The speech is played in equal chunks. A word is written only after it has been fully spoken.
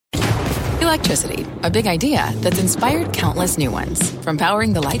Electricity, a big idea that's inspired countless new ones. From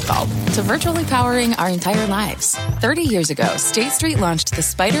powering the light bulb to virtually powering our entire lives. 30 years ago, State Street launched the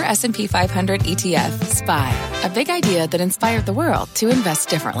Spider S&P 500 ETF, SPY. A big idea that inspired the world to invest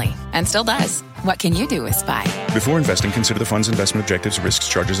differently. And still does. What can you do with SPY? Before investing, consider the fund's investment objectives, risks,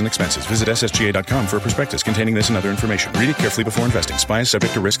 charges, and expenses. Visit ssga.com for a prospectus containing this and other information. Read it carefully before investing. SPY is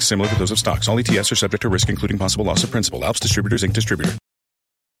subject to risks similar to those of stocks. All ETFs are subject to risk, including possible loss of principal. Alps Distributors, Inc. Distributor.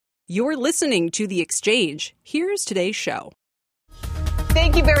 You're listening to The Exchange. Here's today's show.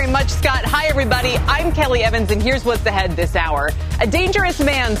 Thank you very much, Scott. Hi, everybody. I'm Kelly Evans, and here's what's ahead this hour. A dangerous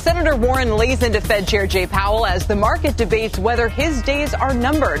man, Senator Warren lays into Fed Chair Jay Powell as the market debates whether his days are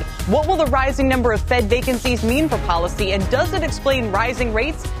numbered. What will the rising number of Fed vacancies mean for policy, and does it explain rising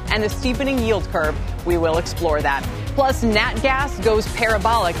rates and the steepening yield curve? We will explore that. Plus, Nat Gas goes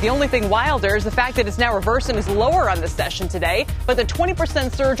parabolic. The only thing wilder is the fact that it's now reversed and is lower on the session today. But the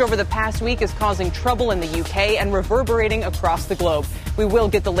 20% surge over the past week is causing trouble in the UK and reverberating across the globe. We will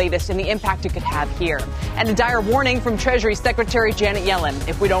get the latest and the impact it could have here. And a dire warning from Treasury Secretary Janet Yellen.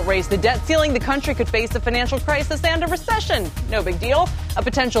 If we don't raise the debt ceiling, the country could face a financial crisis and a recession. No big deal. A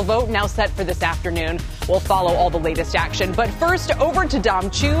potential vote now set for this afternoon. We'll follow all the latest action. But first, over to Dom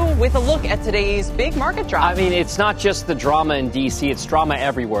Chu with a look at today's big market drop. I mean, it's not just the drama in D.C., it's drama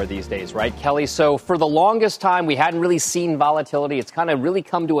everywhere these days, right, Kelly? So for the longest time, we hadn't really seen volatility. It's kind of really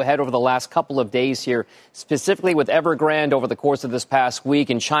come to a head over the last couple of days here, specifically with Evergrande over the course of this past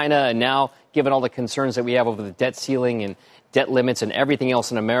week in China, and now, given all the concerns that we have over the debt ceiling and debt limits and everything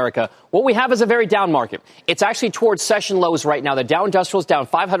else in America, what we have is a very down market. It's actually towards session lows right now. The Dow Industrial is down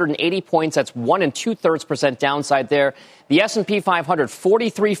 580 points. That's 1 2/3% downside there. The S&P 500,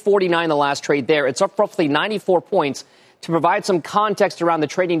 43.49 the last trade there. It's up roughly 94 points. To provide some context around the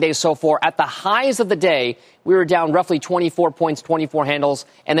trading day so far, at the highs of the day, we were down roughly 24 points, 24 handles.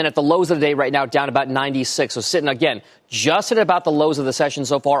 And then at the lows of the day right now, down about 96. So sitting, again, just at about the lows of the session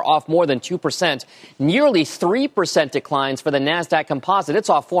so far, off more than 2%. Nearly 3% declines for the NASDAQ composite. It's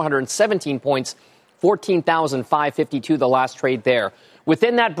off 417 points, 14,552 the last trade there.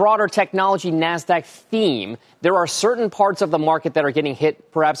 Within that broader technology NASDAQ theme, there are certain parts of the market that are getting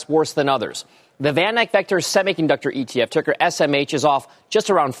hit perhaps worse than others. The VanEck Vector Semiconductor ETF, ticker SMH, is off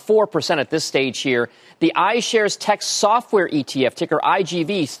just around 4% at this stage here. The iShares Tech Software ETF, ticker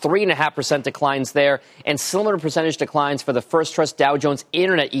IGV, 3.5% declines there, and similar percentage declines for the First Trust Dow Jones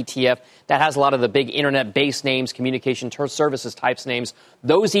Internet ETF that has a lot of the big Internet-based names, communication services types names.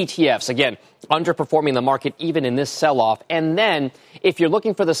 Those ETFs, again, underperforming the market even in this sell-off. And then, if you're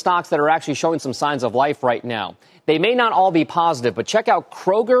looking for the stocks that are actually showing some signs of life right now, they may not all be positive, but check out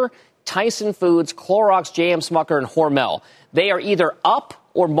Kroger, Tyson Foods, Clorox, J.M. Smucker, and Hormel. They are either up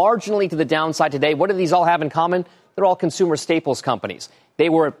or marginally to the downside today. What do these all have in common? They're all consumer staples companies. They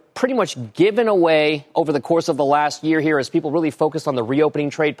were pretty much given away over the course of the last year here as people really focused on the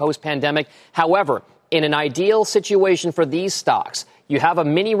reopening trade post-pandemic. However, in an ideal situation for these stocks, you have a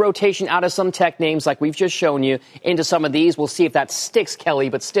mini rotation out of some tech names like we've just shown you into some of these. We'll see if that sticks, Kelly,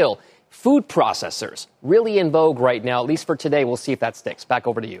 but still, food processors, really in vogue right now, at least for today. We'll see if that sticks. Back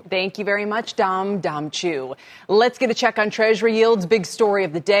over to you. Thank you very much, Dom Chu. Let's get a check on Treasury yields. Big story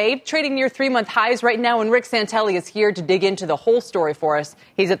of the day. Trading near 3-month highs right now, and Rick Santelli is here to dig into the whole story for us.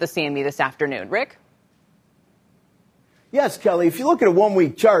 He's at the CME this afternoon. Rick? Yes, Kelly, if you look at a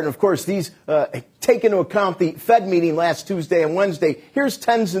one-week chart, and of course these take into account the Fed meeting last Tuesday and Wednesday, here's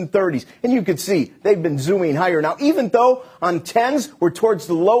 10s and 30s. And you can see they've been zooming higher. Now, even though on 10s we're towards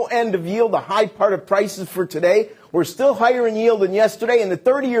the low end of yield, the high part of prices for today, we're still higher in yield than yesterday, and the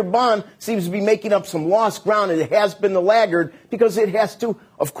 30-year bond seems to be making up some lost ground, and it has been the laggard because it has to,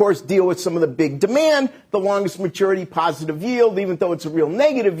 of course, deal with some of the big demand, the longest maturity positive yield, even though it's a real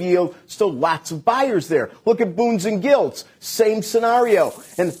negative yield, still lots of buyers there. Look at Boons and Gilts, same scenario.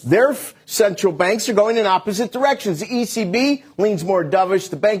 And their central banks are going in opposite directions. The ECB leans more dovish.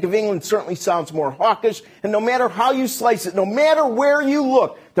 The Bank of England certainly sounds more hawkish. And no matter how you slice it, no matter where you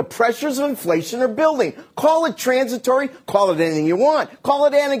look, the pressures of inflation are building. Call it transitory. Call it anything you want. Call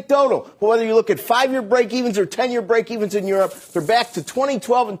it anecdotal. But whether you look at 5-year break-evens or 10-year break-evens in Europe, they're back to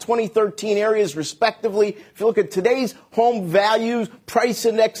 2012 and 2013 areas, respectively. If you look at today's home values price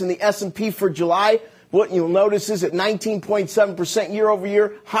index in the S&P for July, what you'll notice is at 19.7% year over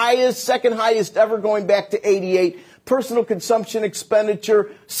year, highest, second highest ever going back to 88. Personal consumption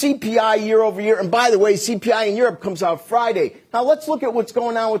expenditure, CPI year over year. And by the way, CPI in Europe comes out Friday. Now let's look at what's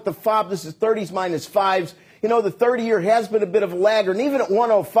going on with the FOB. This is 30s minus 5s. You know, the 30-year has been a bit of a laggard. And even at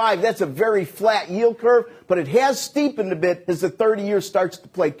 105, that's a very flat yield curve. but it has steepened a bit as the 30-year starts to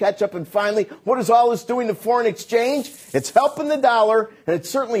play catch-up. And finally, what is all this doing to foreign exchange? It's helping the dollar, and it's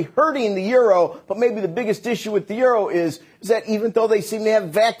certainly hurting the euro. But maybe the biggest issue with the euro is that even though they seem to have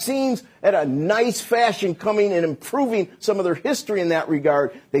vaccines at a nice fashion coming and improving some of their history in that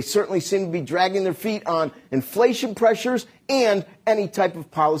regard, they certainly seem to be dragging their feet on inflation pressures and any type of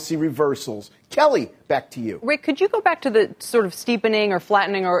policy reversals. Kelly, back to you. Rick, could you go back to the sort of steepening or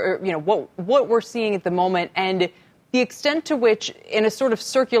flattening or what we're seeing at the moment and the extent to which, in a sort of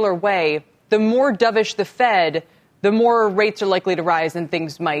circular way, the more dovish the Fed, the more rates are likely to rise and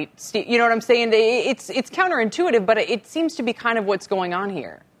things might, you know what I'm saying? It's counterintuitive, but it seems to be kind of what's going on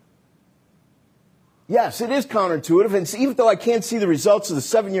here. Yes, it is counterintuitive, and even though I can't see the results of the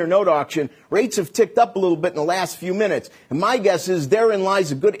 7-year note auction, rates have ticked up a little bit in the last few minutes. And my guess is therein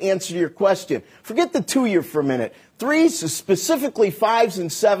lies a good answer to your question. Forget the 2-year for a minute. 3s, specifically 5s and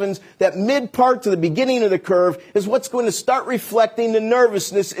 7s, that mid part to the beginning of the curve is what's going to start reflecting the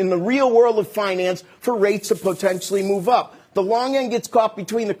nervousness in the real world of finance for rates to potentially move up. The long end gets caught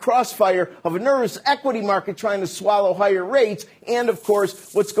between the crossfire of a nervous equity market trying to swallow higher rates and, of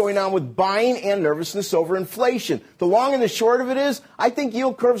course, what's going on with buying and nervousness over inflation. The long and the short of it is, I think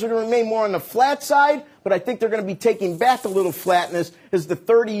yield curves are going to remain more on the flat side, but I think they're going to be taking back a little flatness as the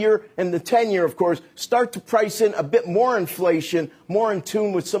 30-year and the 10-year, of course, start to price in a bit more inflation, more in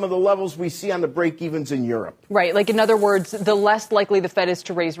tune with some of the levels we see on the break-evens in Europe. Right. Like, in other words, the less likely the Fed is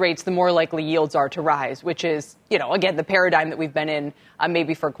to raise rates, the more likely yields are to rise, which is, again, the paradigm that we've been in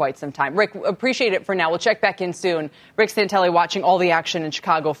maybe for quite some time. Rick, appreciate it for now. We'll check back in soon. Rick Santelli watching all the action in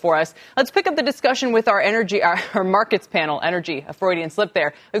Chicago for us. Let's pick up the discussion with our markets panel. Energy, a Freudian slip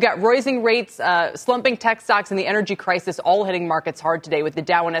there. We've got rising rates, slumping tech stocks, and the energy crisis all hitting markets hard today with the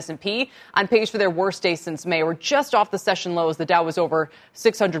Dow and S&P on pace for their worst day since May. We're just off the session lows. The Dow was over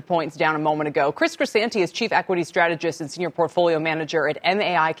 600 points down a moment ago. Chris Crisanti is chief equity strategist and senior portfolio manager at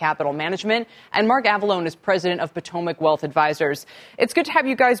MAI Capital Management, and Mark Avalone is president of Potomac Wealth Advisors. It's good to have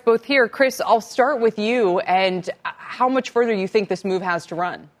you guys both here. Chris, I'll start with you and how much further you think this move has to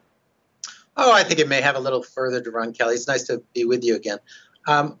run. Oh, I think it may have a little further to run, Kelly. It's nice to be with you again.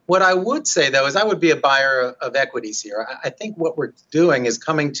 What I would say, though, is I would be a buyer of equities here. I think what we're doing is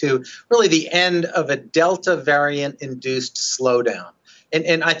coming to really the end of a Delta variant-induced slowdown.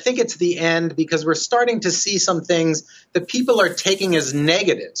 And I think it's the end because we're starting to see some things that people are taking as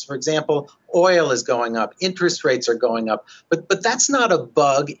negatives. For example, oil is going up, interest rates are going up. But that's not a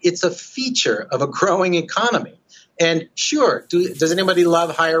bug. It's a feature of a growing economy. And sure, does anybody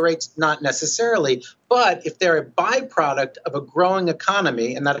love higher rates? Not necessarily. But if they're a byproduct of a growing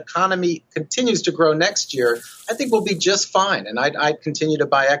economy and that economy continues to grow next year, I think we'll be just fine. And I'd continue to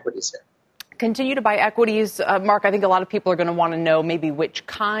buy equities here. Continue to buy equities. Mark, I think a lot of people are going to want to know maybe which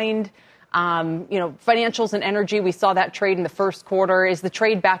kind. Financials and energy, we saw that trade in the first quarter. Is the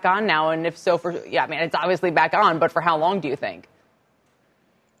trade back on now? And if so, it's obviously back on, but for how long do you think?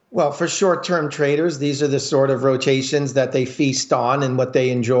 Well, for short-term traders, these are the sort of rotations that they feast on and what they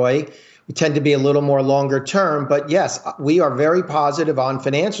enjoy. We tend to be a little more longer term, but yes, we are very positive on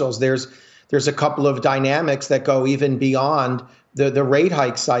financials. There's a couple of dynamics that go even beyond the rate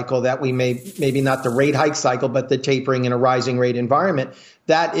hike cycle that we maybe not the rate hike cycle, but the tapering in a rising rate environment.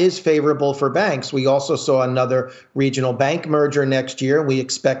 That is favorable for banks. We also saw another regional bank merger next year. We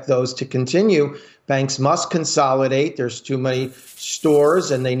expect those to continue. Banks must consolidate. There's too many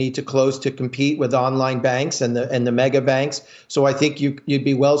stores and they need to close to compete with online banks and the mega banks. So I think you'd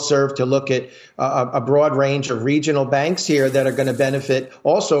be well served to look at a broad range of regional banks here that are going to benefit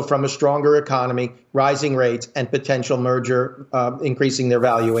also from a stronger economy, rising rates, and potential merger increasing their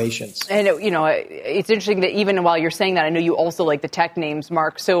valuations. And, it's interesting that even while you're saying that, I know you also like the tech names,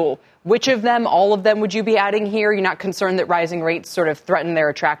 Mark. So which of them, all of them, would you be adding here? You're not concerned that rising rates sort of threaten their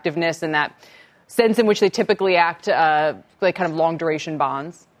attractiveness and that sense in which they typically act like kind of long-duration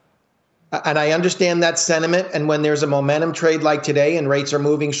bonds? And I understand that sentiment. And when there's a momentum trade like today and rates are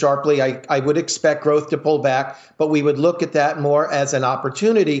moving sharply, I would expect growth to pull back. But we would look at that more as an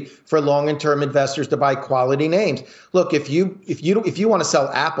opportunity for long-term investors to buy quality names. Look, if you want to sell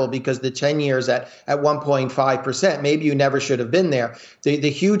Apple because the 10 years at 1.5%, maybe you never should have been there. The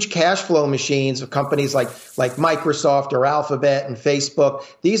huge cash flow machines of companies like Microsoft or Alphabet and Facebook,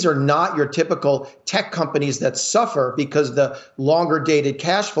 these are not your typical tech companies that suffer because the longer dated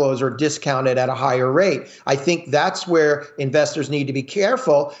cash flows are discounted discounted at a higher rate. I think that's where investors need to be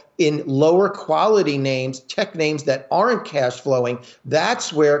careful in lower quality names, tech names that aren't cash flowing.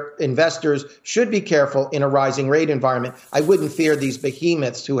 That's where investors should be careful in a rising rate environment. I wouldn't fear these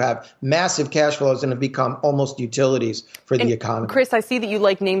behemoths who have massive cash flows and have become almost utilities for the economy. Chris, I see that you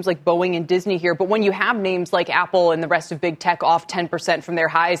like names like Boeing and Disney here, but when you have names like Apple and the rest of big tech off 10% from their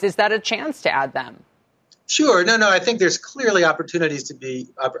highs, is that a chance to add them? Sure. No, I think there's clearly opportunities to be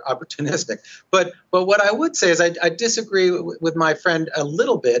opportunistic. But what I would say is I disagree with my friend a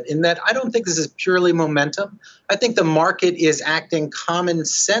little bit in that I don't think this is purely momentum. I think the market is acting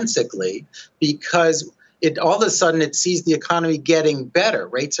commonsensically because all of a sudden it sees the economy getting better.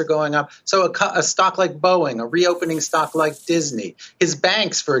 Rates are going up. So a stock like Boeing, a reopening stock like Disney, his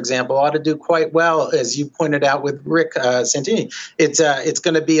banks, for example, ought to do quite well, as you pointed out with Rick Santini. It's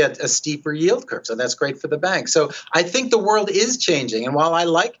going to be a steeper yield curve. So that's great for the bank. So I think the world is changing. And while I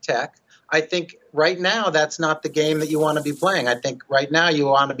like tech, I think right now that's not the game that you want to be playing. I think right now you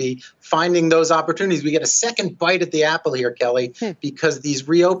want to be finding those opportunities. We get a second bite at the apple here, Kelly, because these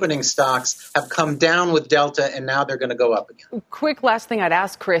reopening stocks have come down with Delta and now they're going to go up again. Quick last thing I'd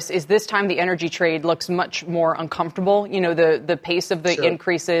ask, Chris, is this time the energy trade looks much more uncomfortable. You know, the pace of the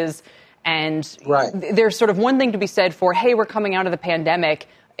increases. And there's sort of one thing to be said for, hey, we're coming out of the pandemic.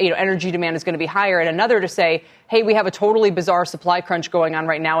 You know, energy demand is going to be higher, and another to say, hey, we have a totally bizarre supply crunch going on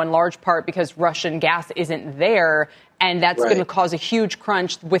right now, in large part because Russian gas isn't there, and that's going to cause a huge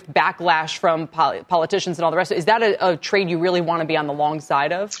crunch with backlash from politicians and all the rest. Is that a trade you really want to be on the long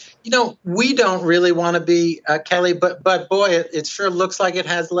side of? You know, we don't really want to be, Kelly, but boy, it sure looks like it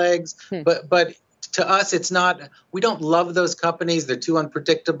has legs. But to us, it's not. We don't love those companies. They're too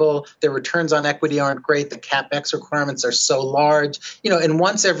unpredictable. Their returns on equity aren't great. The CapEx requirements are so large. You know, and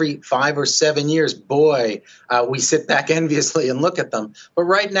once every 5 or 7 years, boy, we sit back enviously and look at them. But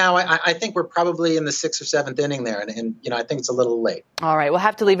right now, I think we're probably in the 6th or 7th inning there. And you know, I think it's a little late. All right. We'll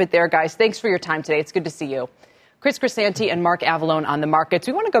have to leave it there, guys. Thanks for your time today. It's good to see you. Chris Crisanti and Mark Avallone on the markets.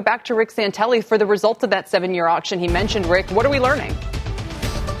 We want to go back to Rick Santelli for the results of that 7-year auction he mentioned. Rick, what are we learning?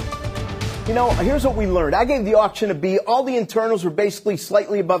 You know, here's what we learned. I gave the auction a B. All the internals were basically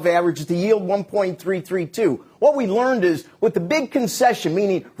slightly above average. The yield 1.332. What we learned is with the big concession,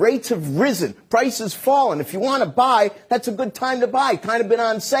 meaning rates have risen, prices fallen. If you want to buy, that's a good time to buy. Kind of been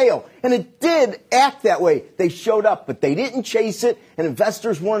on sale. And it did act that way. They showed up, but they didn't chase it, and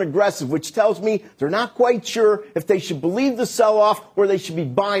investors weren't aggressive, which tells me they're not quite sure if they should believe the sell-off or they should be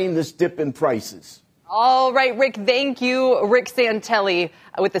buying this dip in prices. All right, Rick, thank you. Rick Santelli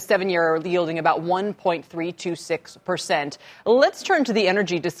with the 7-year yielding about 1.326%. Let's turn to the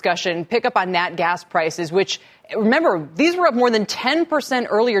energy discussion, pick up on Nat Gas prices, which, remember, these were up more than 10%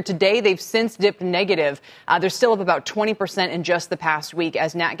 earlier today. They've since dipped negative. They're still up about 20% in just the past week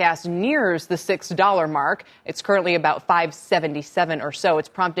as Nat Gas nears the $6 mark. It's currently about $5.77 or so. It's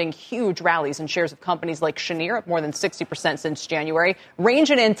prompting huge rallies in shares of companies like Cheniere, up more than 60% since January. Range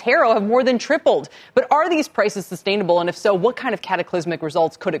and Antero have more than tripled. But are these prices sustainable? And if so, what kind of cataclysmic results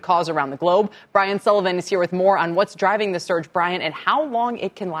could it cause around the globe? Brian Sullivan is here with more on what's driving the surge, Brian, and how long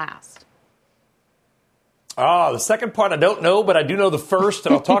it can last. The second part I don't know, but I do know the first,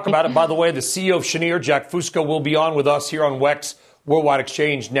 and I'll talk about it. By the way, the CEO of Cheniere, Jack Fusco, will be on with us here on WEX Worldwide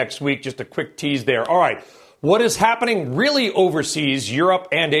Exchange next week. Just a quick tease there. All right. What is happening really overseas, Europe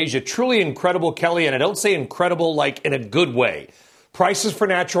and Asia? Truly incredible, Kelly, and I don't say incredible like in a good way. Prices for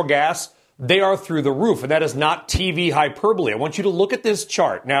natural gas, they are through the roof, and that is not TV hyperbole. I want you to look at this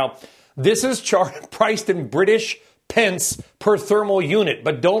chart. Now, this is chart priced in British pence per thermal unit,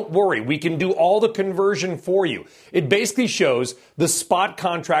 but don't worry, we can do all the conversion for you. It basically shows the spot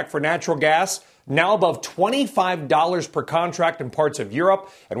contract for natural gas now above $25 per contract in parts of Europe,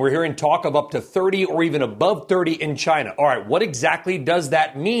 and we're hearing talk of up to 30 or even above 30 in China. All right, what exactly does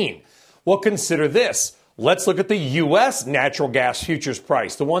that mean? Well, consider this. Let's look at the U.S. natural gas futures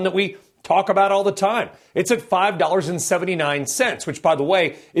price, the one that we talk about all the time. It's at $5.79, which, by the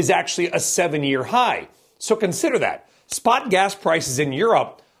way, is actually a 7-year high. So consider that. Spot gas prices in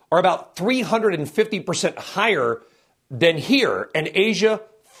Europe are about 350% higher than here, and Asia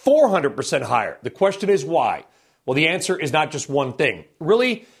 400% higher. The question is why? Well, the answer is not just one thing.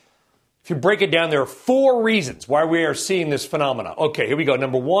 Really, if you break it down, there are 4 reasons why we are seeing this phenomena. Okay, here we go.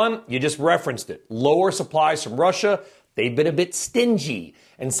 Number 1, you just referenced it. Lower supplies from Russia. They've been a bit stingy,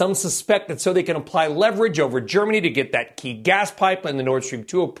 and some suspect that so they can apply leverage over Germany to get that key gas pipeline, the Nord Stream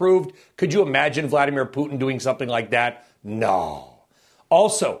 2, approved. Could you imagine Vladimir Putin doing something like that? No.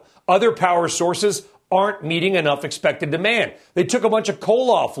 Also, other power sources aren't meeting enough expected demand. They took a bunch of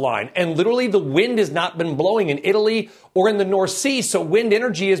coal offline, and literally the wind has not been blowing in Italy or in the North Sea, so wind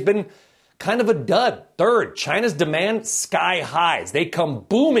energy has been kind of a dud. Third, China's demand sky highs. They come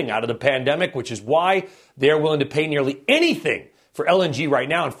booming out of the pandemic, which is why they're willing to pay nearly anything for LNG right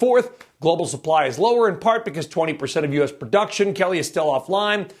now. And fourth, global supply is lower in part because 20% of U.S. production, Kelly, is still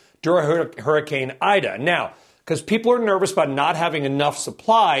offline during Hurricane Ida. Now, because people are nervous about not having enough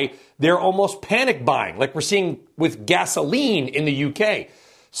supply, they're almost panic buying, like we're seeing with gasoline in the UK.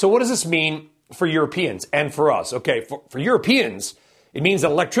 So what does this mean for Europeans and for us? Okay, for Europeans, it means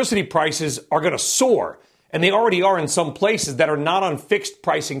that electricity prices are going to soar, and they already are in some places that are not on fixed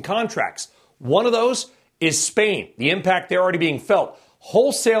pricing contracts. One of those is Spain. The impact there already being felt.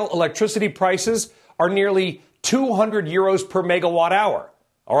 Wholesale electricity prices are nearly 200 euros per megawatt hour.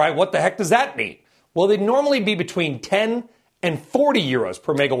 All right, what the heck does that mean? Well, they'd normally be between 10 and 40 euros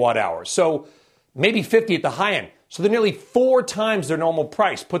per megawatt hour, so maybe 50 at the high end. So they're nearly 4 times their normal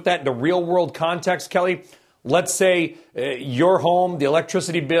price. Put that into real-world context, Kelly. Let's say your home, the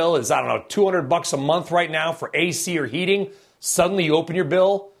electricity bill is, $200 a month right now for AC or heating. Suddenly you open your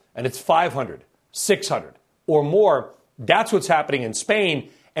bill and it's $500, $600 or more. That's what's happening in Spain.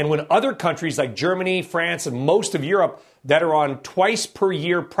 And when other countries like Germany, France, and most of Europe that are on twice per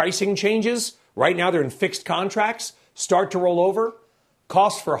year pricing changes, right now they're in fixed contracts, start to roll over,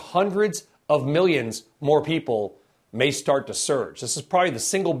 costs for hundreds of millions more people may start to surge. This is probably the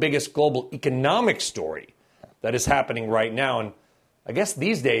single biggest global economic story that is happening right now. And I guess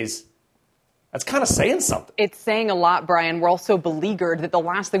these days, that's kind of saying something. It's saying a lot, Brian. We're also beleaguered that the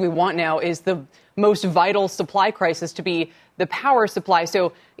last thing we want now is the most vital supply crisis to be the power supply.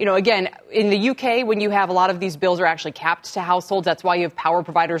 So, again, in the UK, when you have a lot of these bills are actually capped to households, that's why you have power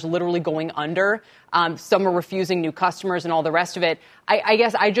providers literally going under. Some are refusing new customers and all the rest of it. I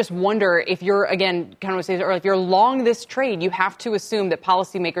guess I just wonder if you're, again, kind of what I said earlier, if you're long this trade, you have to assume that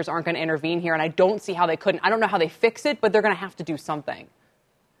policymakers aren't going to intervene here. And I don't see how they couldn't. I don't know how they fix it, but they're going to have to do something.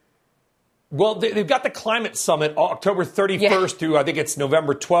 Well, they've got the climate summit October 31st through, I think it's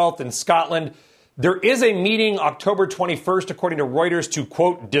November 12th in Scotland. There is a meeting October 21st, according to Reuters, to,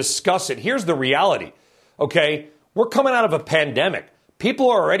 quote, discuss it. Here's the reality, okay? We're coming out of a pandemic. People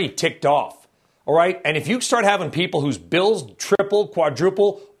are already ticked off, all right? And if you start having people whose bills triple,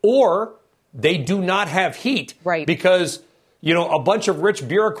 quadruple, or they do not have heat because, a bunch of rich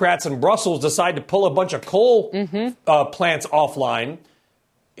bureaucrats in Brussels decide to pull a bunch of coal plants offline,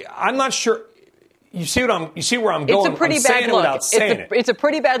 I'm not sure. You see where I'm going? It's a pretty bad look. It's a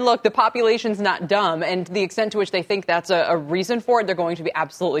pretty bad look. The population's not dumb, and to the extent to which they think that's a reason for it, they're going to be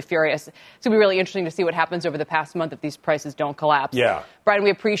absolutely furious. It's going to be really interesting to see what happens over the past month if these prices don't collapse. Yeah, Brian, we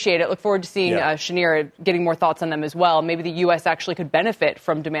appreciate it. Look forward to seeing Cheniere getting more thoughts on them as well. Maybe the U.S. actually could benefit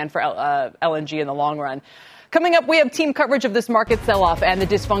from demand for LNG in the long run. Coming up, we have team coverage of this market sell-off and the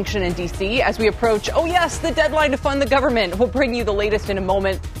dysfunction in D.C. as we approach, the deadline to fund the government. We'll bring you the latest in a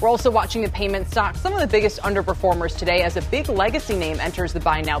moment. We're also watching the payment stocks, some of the biggest underperformers today as a big legacy name enters the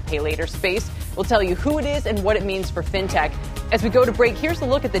buy now, pay later space. We'll tell you who it is and what it means for fintech. As we go to break, here's a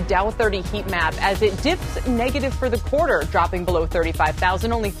look at the Dow 30 heat map as it dips negative for the quarter, dropping below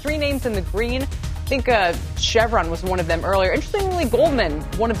 35,000. Only 3 names in the green. I think Chevron was one of them earlier. Interestingly, Goldman,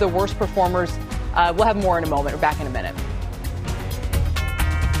 one of the worst performers. We'll have more in a moment. We're back in a minute.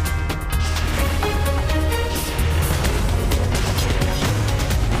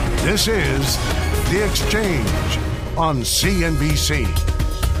 This is The Exchange on CNBC.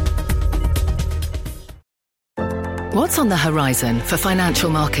 What's on the horizon for financial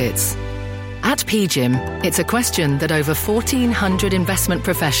markets? At PGIM, it's a question that over 1,400 investment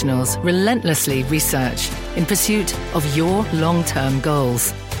professionals relentlessly research in pursuit of your long-term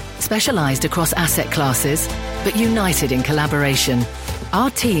goals. Specialized across asset classes, but united in collaboration, our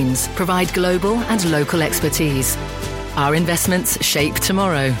teams provide global and local expertise. Our investments shape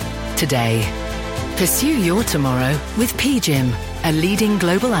tomorrow, today. Pursue your tomorrow with PGIM, a leading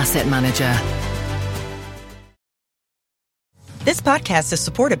global asset manager. This podcast is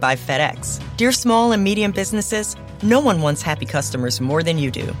supported by FedEx. Dear small and medium businesses, no one wants happy customers more than you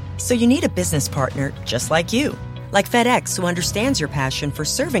do. So you need a business partner just like you. Like FedEx, who understands your passion for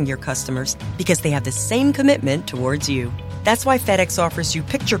serving your customers because they have the same commitment towards you. That's why FedEx offers you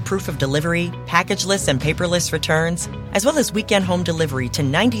picture proof of delivery, packageless and paperless returns, as well as weekend home delivery to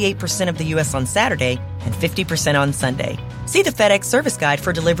 98% of the U.S. on Saturday and 50% on Sunday. See the FedEx service guide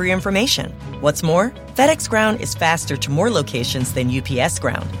for delivery information. What's more, FedEx Ground is faster to more locations than UPS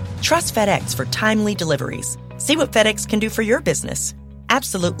Ground. Trust FedEx for timely deliveries. See what FedEx can do for your business.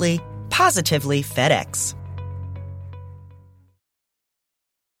 Absolutely, positively FedEx.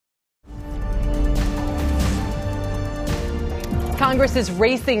 Congress is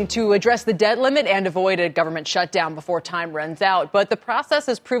racing to address the debt limit and avoid a government shutdown before time runs out. But the process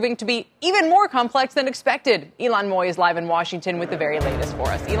is proving to be even more complex than expected. Yellen Moy is live in Washington with the very latest for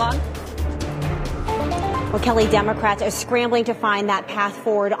us. Yellen? Well, Kelly, Democrats are scrambling to find that path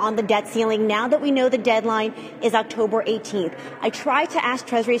forward on the debt ceiling now that we know the deadline is October 18th. I tried to ask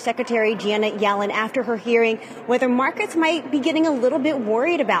Treasury Secretary Janet Yellen after her hearing whether markets might be getting a little bit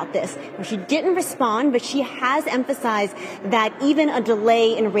worried about this. She didn't respond, but she has emphasized that even a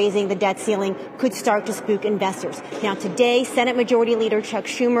delay in raising the debt ceiling could start to spook investors. Now, today, Senate Majority Leader Chuck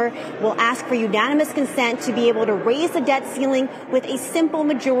Schumer will ask for unanimous consent to be able to raise the debt ceiling with a simple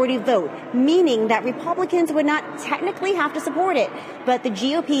majority vote, meaning that Republicans would not technically have to support it, but the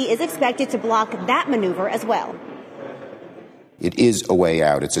GOP is expected to block that maneuver as well. It is a way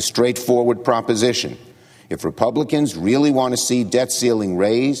out. It's a straightforward proposition. If Republicans really want to see debt ceiling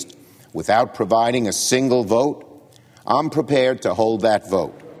raised without providing a single vote, I'm prepared to hold that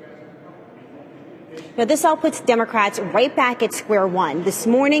vote. Now, this all puts Democrats right back at square one. This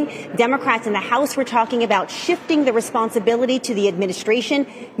morning, Democrats in the House were talking about shifting the responsibility to the administration,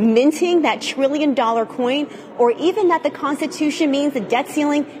 minting that $1 trillion coin, or even that the Constitution means the debt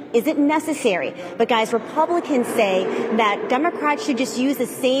ceiling isn't necessary. But, guys, Republicans say that Democrats should just use the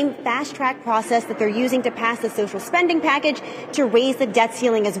same fast-track process that they're using to pass the social spending package to raise the debt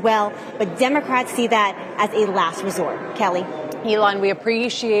ceiling as well. But Democrats see that as a last resort. Kelly? Yellen, we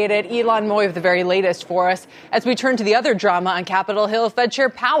appreciate it. Yellen Moy with the very latest for us. As we turn to the other drama on Capitol Hill, Fed Chair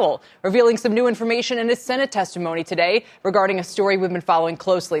Powell revealing some new information in his Senate testimony today regarding a story we've been following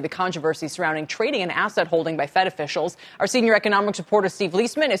closely, the controversy surrounding trading and asset holding by Fed officials. Our senior economics reporter, Steve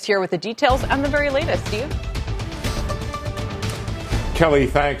Leisman, is here with the details and the very latest. Steve? Kelly,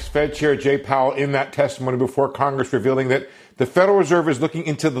 thanks. Fed Chair Jay Powell in that testimony before Congress revealing that the Federal Reserve is looking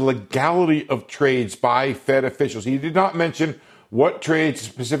into the legality of trades by Fed officials. He did not mention what trades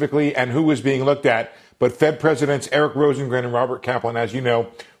specifically and who was being looked at, but Fed Presidents Eric Rosengren and Robert Kaplan, as you know,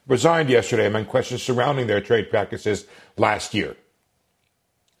 resigned yesterday among questions surrounding their trade practices last year.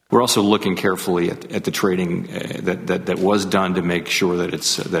 We're also looking carefully at the trading that was done to make sure that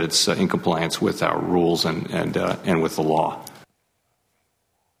it's in compliance with our rules and with the law.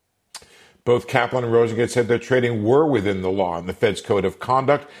 Both Kaplan and Rosengren said their trading were within the law and the Fed's code of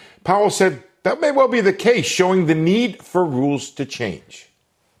conduct. Powell said that may well be the case, showing the need for rules to change.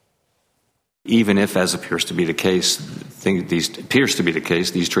 Even if, as appears to be the case,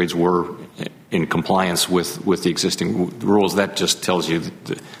 these trades were in compliance with the existing rules, that just tells you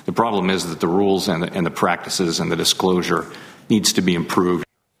that the problem is that the rules and the practices and the disclosure needs to be improved.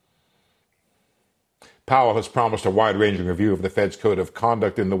 Powell has promised a wide-ranging review of the Fed's code of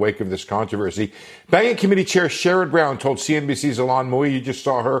conduct in the wake of this controversy. Banking Committee Chair Sherrod Brown told CNBC's Yellen Moy, you just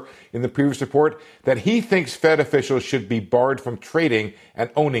saw her in the previous report, that he thinks Fed officials should be barred from trading and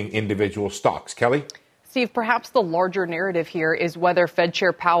owning individual stocks. Kelly? Steve, perhaps the larger narrative here is whether Fed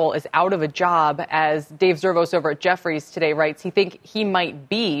Chair Powell is out of a job, as Dave Zervos over at Jefferies today writes. He thinks he might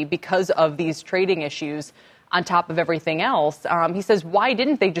be because of these trading issues on top of everything else. He says, why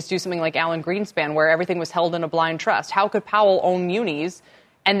didn't they just do something like Alan Greenspan, where everything was held in a blind trust? How could Powell own munis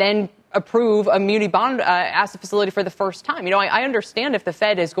and then approve a muni bond asset facility for the first time? You know, I understand if the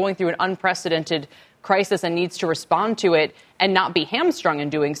Fed is going through an unprecedented crisis and needs to respond to it and not be hamstrung in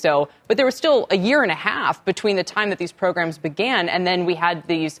doing so. But there was still a year and a half between the time that these programs began and then we had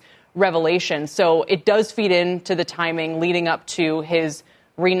these revelations. So it does feed into the timing leading up to his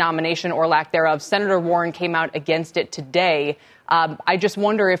renomination or lack thereof. Senator Warren came out against it today. I just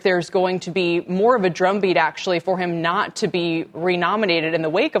wonder if there's going to be more of a drumbeat, actually, for him not to be renominated in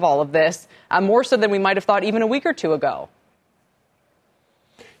the wake of all of this, more so than we might have thought even a week or two ago.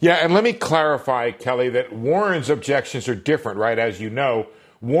 Yeah, and let me clarify, Kelly, that Warren's objections are different, right? As you know,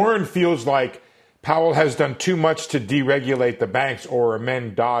 Warren feels like Powell has done too much to deregulate the banks or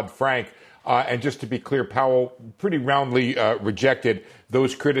amend Dodd-Frank. And just to be clear, Powell pretty roundly rejected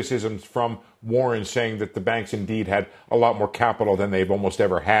those criticisms from Warren, saying that the banks indeed had a lot more capital than they've almost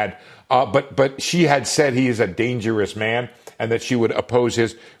ever had. But she had said he is a dangerous man and that she would oppose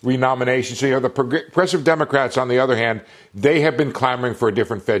his renomination. So, you know, the progressive Democrats, on the other hand, they have been clamoring for a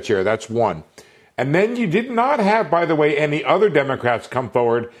different Fed chair. That's one. And then you did not have, by the way, any other Democrats come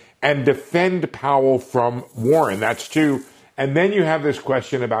forward and defend Powell from Warren. That's two. And then you have this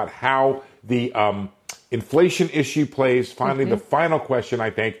question about how the inflation issue plays. Finally, the final question,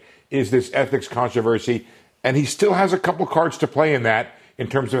 I think, is this ethics controversy. And he still has a couple cards to play in that in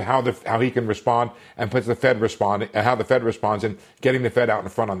terms of how he can respond and how the Fed responds in getting the Fed out in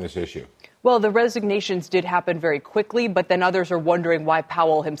front on this issue. Well, the resignations did happen very quickly, but then others are wondering why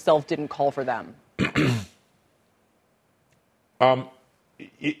Powell himself didn't call for them.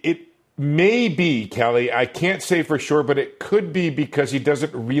 It may be, Kelly. I can't say for sure, but it could be because he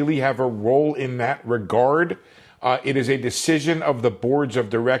doesn't really have a role in that regard. It is a decision of the boards of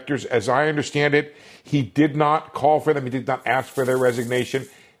directors. As I understand it, he did not call for them. He did not ask for their resignation.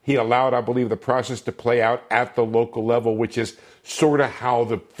 He allowed, I believe, the process to play out at the local level, which is sort of how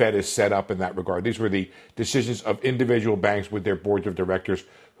the Fed is set up in that regard. These were the decisions of individual banks with their boards of directors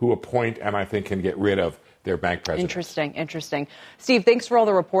who appoint and I think can get rid of their bank presidents. Interesting. Steve, thanks for all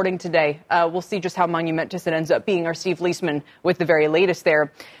the reporting today. We'll see just how monumentous it ends up being. Our Steve Leisman with the very latest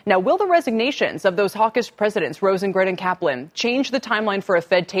there. Now, will the resignations of those hawkish presidents, Rosengren and Kaplan, change the timeline for a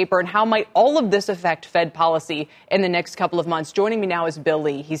Fed taper? And how might all of this affect Fed policy in the next couple of months? Joining me now is Bill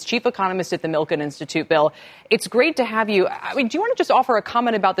Lee. He's chief economist at the Milken Institute. Bill, it's great to have you. I mean, do you want to just offer a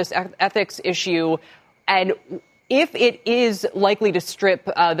comment about this ethics issue and if it is likely to strip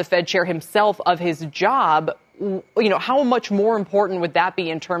the Fed chair himself of his job, how much more important would that be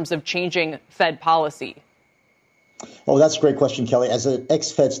in terms of changing Fed policy? Oh, that's a great question, Kelly. As an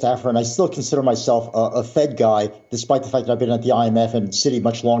ex-Fed staffer, and I still consider myself a Fed guy, despite the fact that I've been at the IMF and Citi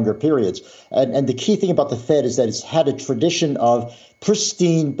much longer periods. And the key thing about the Fed is that it's had a tradition of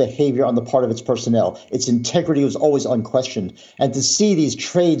pristine behavior on the part of its personnel. Its integrity was always unquestioned. And to see these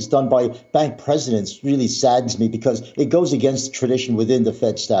trades done by bank presidents really saddens me because it goes against the tradition within the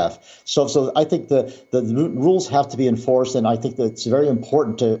Fed staff. So I think the rules have to be enforced, and I think that it's very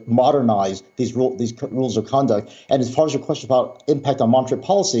important to modernize these rules of conduct. And as far as your question about impact on monetary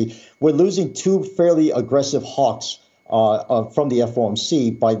policy, we're losing two fairly aggressive hawks from the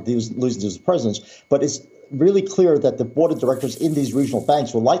FOMC by losing these presidents. But it's really clear that the board of directors in these regional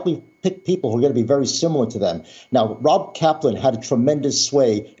banks will likely pick people who are going to be very similar to them. Now, Rob Kaplan had a tremendous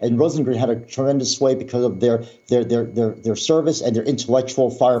sway, and Rosengren had a tremendous sway because of their service and their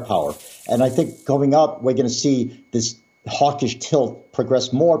intellectual firepower. And I think going up, we're going to see this hawkish tilt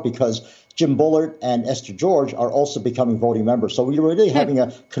progress more because Jim Bullard and Esther George are also becoming voting members. So we're really having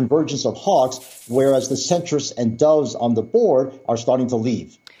a convergence of hawks, whereas the centrists and doves on the board are starting to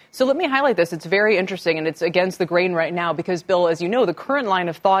leave. So let me highlight this. It's very interesting, and it's against the grain right now because, Bill, as you know, the current line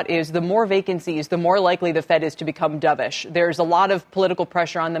of thought is the more vacancies, the more likely the Fed is to become dovish. There's a lot of political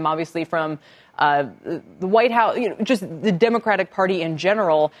pressure on them, obviously, from the White House, just the Democratic Party in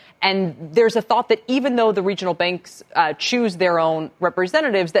general. And there's a thought that even though the regional banks choose their own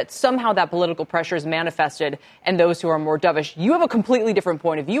representatives, that somehow that political pressure is manifested in those who are more dovish. You have a completely different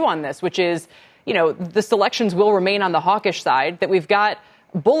point of view on this, which is, the selections will remain on the hawkish side, that we've got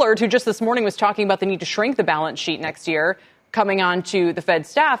Bullard, who just this morning was talking about the need to shrink the balance sheet next year, coming on to the Fed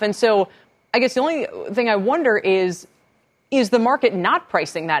staff. And so I guess the only thing I wonder is the market not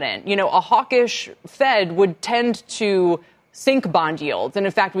pricing that in? A hawkish Fed would tend to sink bond yields. And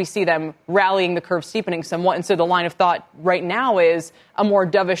in fact, we see them rallying the curve steepening somewhat. And so the line of thought right now is a more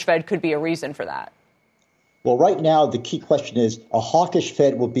dovish Fed could be a reason for that. Well, right now, the key question is a hawkish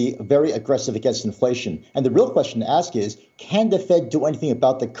Fed will be very aggressive against inflation. And the real question to ask is, can the Fed do anything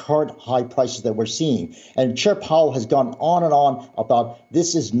about the current high prices that we're seeing? And Chair Powell has gone on and on about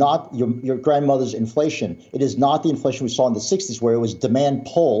this is not your grandmother's inflation. It is not the inflation we saw in the 60s where it was demand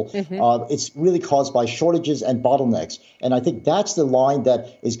pull. It's really caused by shortages and bottlenecks. And I think that's the line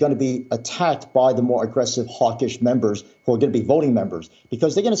that is going to be attacked by the more aggressive hawkish members who are going to be voting members,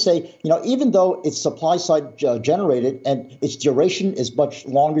 because they're going to say, even though it's supply side generated and its duration is much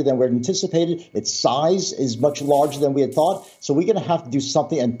longer than we had anticipated, its size is much larger than we had thought. So we're going to have to do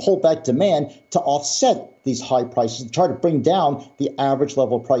something and pull back demand to offset these high prices and try to bring down the average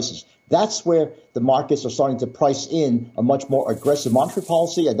level of prices. That's where the markets are starting to price in a much more aggressive monetary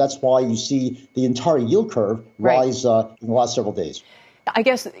policy. And that's why you see the entire yield curve rise in the last several days. I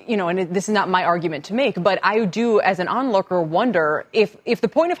guess, and this is not my argument to make, but I do, as an onlooker, wonder if the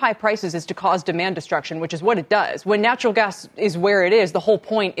point of high prices is to cause demand destruction, which is what it does. When natural gas is where it is, the whole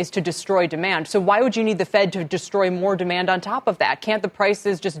point is to destroy demand. So why would you need the Fed to destroy more demand on top of that? Can't the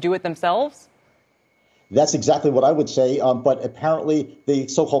prices just do it themselves? That's exactly what I would say. But apparently the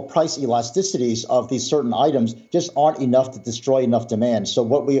so-called price elasticities of these certain items just aren't enough to destroy enough demand. So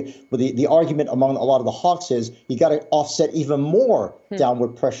the argument among a lot of the hawks is you got to offset even more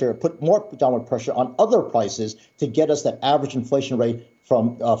downward pressure, put more downward pressure on other prices to get us that average inflation rate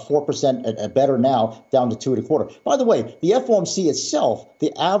from 4% and better now down to 2.25%. By the way, the FOMC itself,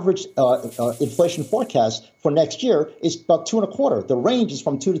 the average inflation forecast for next year is about 2.25%. The range is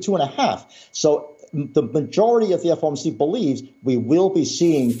from 2 to 2.5%. So the majority of the FOMC believes we will be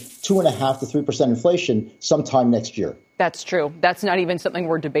seeing 2.5% to 3% inflation sometime next year. That's true. That's not even something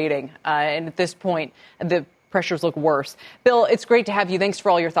we're debating. And at this point, the pressures look worse. Bill, it's great to have you. Thanks for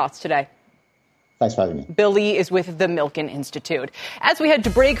all your thoughts today. Thanks for having me. Bill Lee is with the Milken Institute. As we head to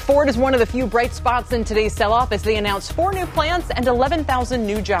break, Ford is one of the few bright spots in today's sell-off as they announced 4 new plants and 11,000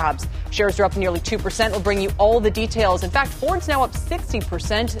 new jobs. Shares are up nearly 2%. We'll bring you all the details. In fact, Ford's now up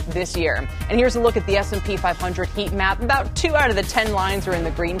 60% this year. And here's a look at the S&P 500 heat map. About 2 out of the 10 lines are in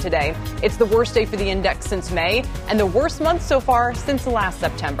the green today. It's the worst day for the index since May and the worst month so far since last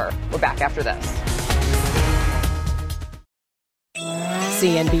September. We're back after this.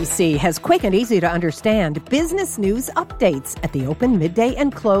 CNBC has quick and easy to understand business news updates at the open, midday,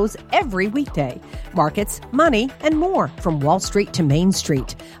 and close every weekday. Markets, money, and more from Wall Street to Main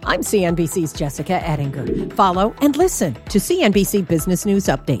Street. I'm CNBC's Jessica Ettinger. Follow and listen to CNBC Business News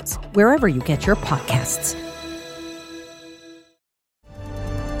Updates wherever you get your podcasts.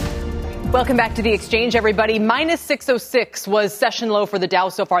 Welcome back to the exchange, everybody. Minus 606 was session low for the Dow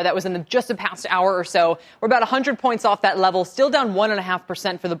so far. That was in just the past hour or so. We're about 100 points off that level, still down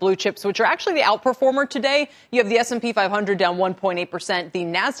 1.5% for the blue chips, which are actually the outperformer today. You have the S&P 500 down 1.8%. The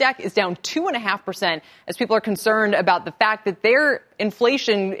Nasdaq is down 2.5% as people are concerned about the fact that their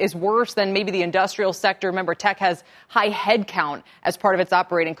inflation is worse than maybe the industrial sector. Remember, tech has high head count as part of its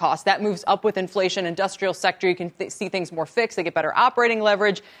operating costs. That moves up with inflation. Industrial sector, you can see things more fixed. They get better operating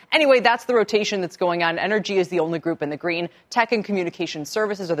leverage. Anyway, that's the rotation that's going on. Energy is the only group in the green. Tech and communication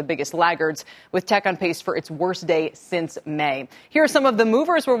services are the biggest laggards, with tech on pace for its worst day since May. Here are some of the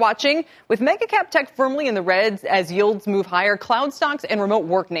movers we're watching. With mega cap tech firmly in the reds as yields move higher, cloud stocks and remote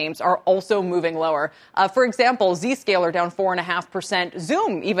work names are also moving lower. For example, Zscaler down 4.5%.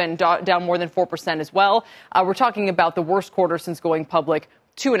 Zoom even down more than 4% as well. We're talking about the worst quarter since going public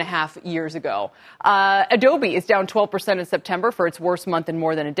 2.5 years ago. Adobe is down 12% in September for its worst month in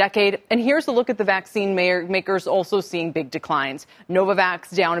more than a decade. And here's a look at the vaccine makers also seeing big declines.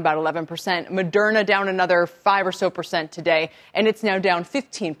 Novavax down about 11%. Moderna down another 5 or so percent today. And it's now down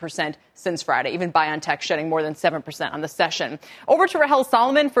 15% since Friday. Even BioNTech shedding more than 7% on the session. Over to Rahel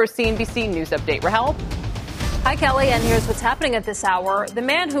Solomon for a CNBC News Update. Rahel? Hi, Kelly, and here's what's happening at this hour. The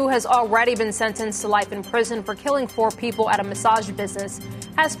man who has already been sentenced to life in prison for killing 4 people at a massage business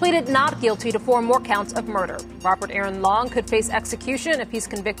has pleaded not guilty to 4 more counts of murder. Robert Aaron Long could face execution if he's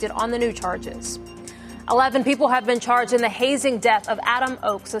convicted on the new charges. 11 people have been charged in the hazing death of Adam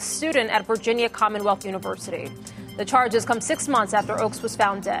Oakes, a student at Virginia Commonwealth University. The charges come 6 months after Oakes was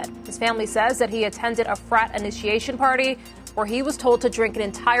found dead. His family says that he attended a frat initiation party where he was told to drink an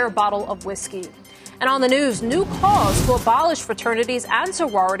entire bottle of whiskey. And on the news, new calls to abolish fraternities and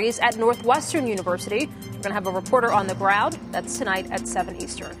sororities at Northwestern University. We're going to have a reporter on the ground. That's tonight at 7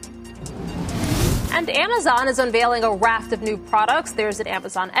 Eastern. And Amazon is unveiling a raft of new products. There's an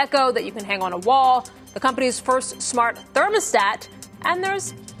Amazon Echo that you can hang on a wall, the company's first smart thermostat, and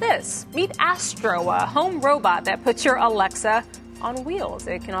there's this. Meet Astro, a home robot that puts your Alexa on wheels.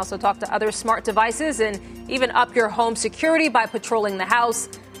 It can also talk to other smart devices and even up your home security by patrolling the house.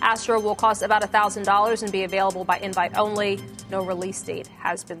 Astro will cost about $1,000 and be available by invite only. No release date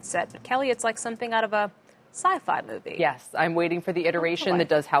has been set. But, Kelly, it's like something out of a sci-fi movie. Yes, I'm waiting for the iteration that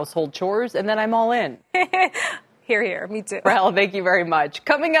does household chores, and then I'm all in. Hear, hear. Me too. Well, thank you very much.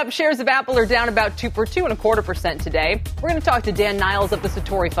 Coming up, shares of Apple are down about 2.25% today. We're going to talk to Dan Niles of the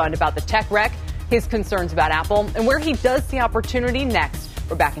Satori Fund about the tech wreck, his concerns about Apple, and where he does see opportunity next.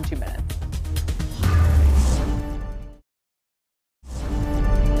 We're back in 2 minutes.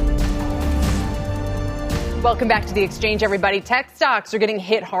 Welcome back to the exchange, everybody. Tech stocks are getting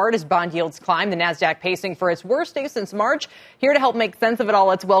hit hard as bond yields climb. The Nasdaq pacing for its worst day since March. Here to help make sense of it all,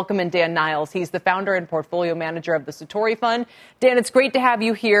 let's welcome in Dan Niles. He's the founder and portfolio manager of the Satori Fund. Dan, it's great to have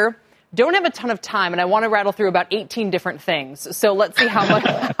you here. Don't have a ton of time, and I want to rattle through about 18 different things. So let's see how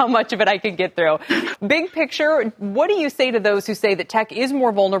much of it I can get through. Big picture, what do you say to those who say that tech is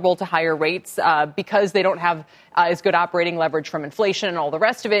more vulnerable to higher rates because they don't have as good operating leverage from inflation and all the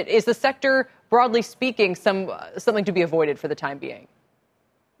rest of it? Is the sector, broadly speaking, something to be avoided for the time being?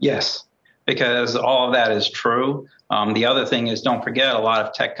 Yes, because all of that is true. The other thing is, don't forget, a lot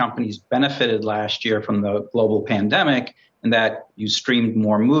of tech companies benefited last year from the global pandemic, in that you streamed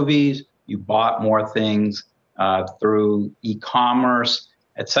more movies, you bought more things through e-commerce,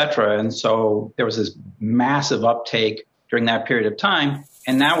 et cetera. And so there was this massive uptake during that period of time.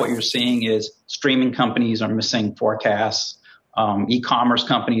 And now what you're seeing is streaming companies are missing forecasts. E-commerce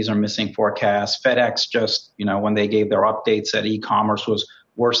companies are missing forecasts. FedEx just, when they gave their updates, said e-commerce was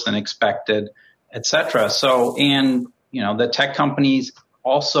worse than expected, et cetera. So, and, the tech companies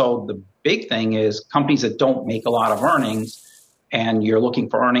also, the big thing is companies that don't make a lot of earnings, and you're looking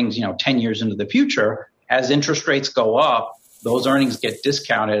for earnings, 10 years into the future. As interest rates go up, those earnings get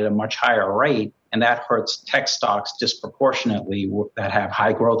discounted at a much higher rate, and that hurts tech stocks disproportionately that have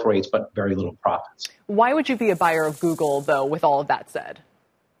high growth rates but very little profits. Why would you be a buyer of Google, though, with all of that said?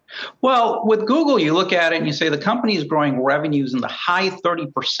 Well, with Google, you look at it and you say the company is growing revenues in the high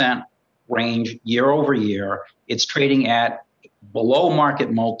 30% range year over year. It's trading at below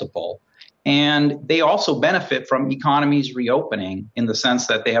market multiple. And they also benefit from economies reopening in the sense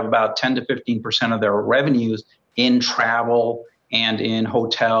that they have about 10 to 15% of their revenues in travel and in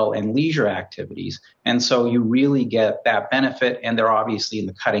hotel and leisure activities. And so you really get that benefit. And they're obviously in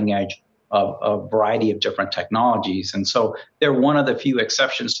the cutting edge of a variety of different technologies. And so they're one of the few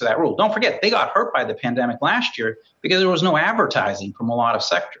exceptions to that rule. Don't forget, they got hurt by the pandemic last year because there was no advertising from a lot of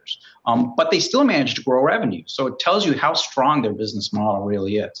sectors. But they still managed to grow revenue. So it tells you how strong their business model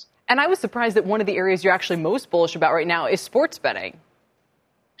really is. And I was surprised that one of the areas you're actually most bullish about right now is sports betting.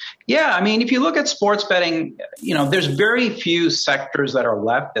 Yeah, I mean, if you look at sports betting, there's very few sectors that are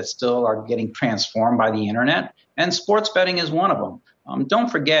left that still are getting transformed by the internet. And sports betting is one of them. Don't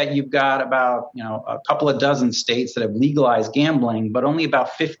forget, you've got about, a couple of dozen states that have legalized gambling, but only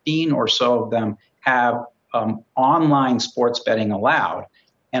about 15 or so of them have online sports betting allowed.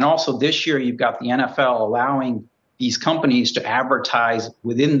 And also this year, you've got the NFL allowing these companies to advertise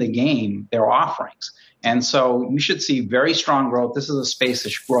within the game their offerings. And so you should see very strong growth. This is a space that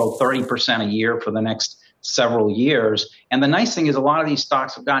should grow 30% a year for the next several years. And the nice thing is a lot of these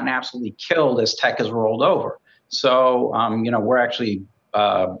stocks have gotten absolutely killed as tech has rolled over. So, we're actually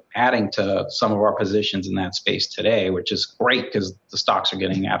adding to some of our positions in that space today, which is great because the stocks are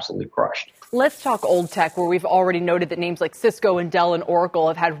getting absolutely crushed. Let's talk old tech, where we've already noted that names like Cisco and Dell and Oracle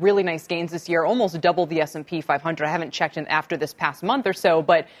have had really nice gains this year, almost double the S&P 500. I haven't checked in after this past month or so,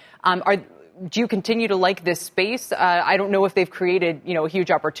 but do you continue to like this space? I don't know if they've created, a huge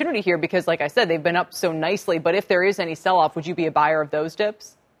opportunity here because, like I said, they've been up so nicely. But if there is any sell-off, would you be a buyer of those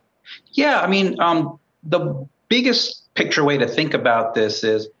dips? Yeah, I mean, the biggest picture way to think about this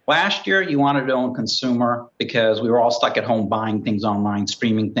is last year you wanted to own consumer because we were all stuck at home buying things online,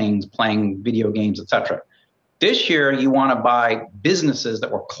 streaming things, playing video games, etc. This year you want to buy businesses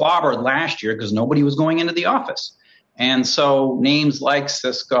that were clobbered last year because nobody was going into the office. And so names like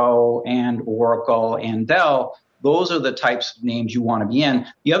Cisco and Oracle and Dell, those are the types of names you want to be in.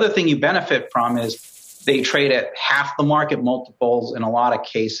 The other thing you benefit from is they trade at half the market multiples in a lot of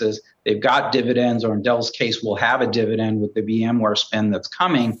cases. They've got dividends, or in Dell's case, will have a dividend with the VMware spin that's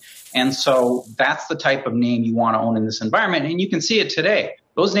coming. And so that's the type of name you want to own in this environment. And you can see it today.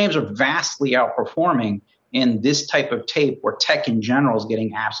 Those names are vastly outperforming in this type of tape where tech in general is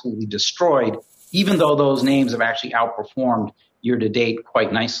getting absolutely destroyed, even though those names have actually outperformed year to date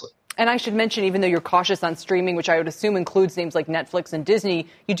quite nicely. And I should mention, even though you're cautious on streaming, which I would assume includes names like Netflix and Disney,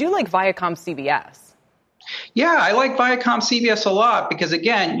 you do like Viacom CBS. Yeah, I like Viacom CBS a lot because,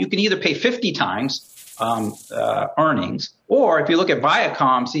 again, you can either pay 50 times earnings, or if you look at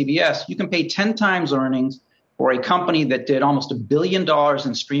Viacom CBS, you can pay 10 times earnings for a company that did almost $1 billion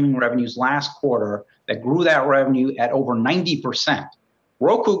in streaming revenues last quarter, that grew that revenue at over 90%.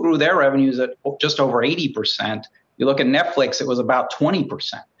 Roku grew their revenues at just over 80%. You look at Netflix, it was about 20%.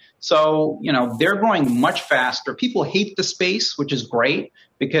 So, they're growing much faster. People hate the space, which is great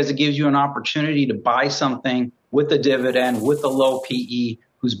because it gives you an opportunity to buy something with a dividend, with a low PE,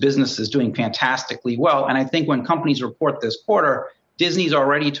 whose business is doing fantastically well. And I think when companies report this quarter, Disney's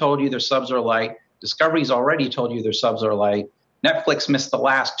already told you their subs are light. Discovery's already told you their subs are light. Netflix missed the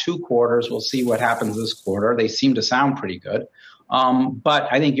last 2 quarters. We'll see what happens this quarter. They seem to sound pretty good. But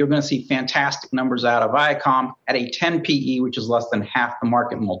I think you're going to see fantastic numbers out of Viacom at a 10 PE, which is less than half the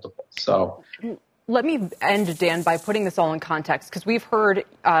market multiple. So let me end, Dan, by putting this all in context, because we've heard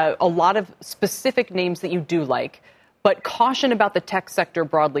a lot of specific names that you do like, but caution about the tech sector,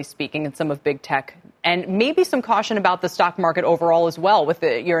 broadly speaking, and some of big tech, and maybe some caution about the stock market overall as well, with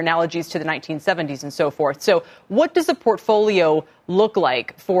your analogies to the 1970s and so forth. So what does a portfolio look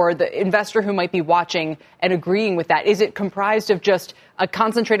like for the investor who might be watching and agreeing with that? Is it comprised of just a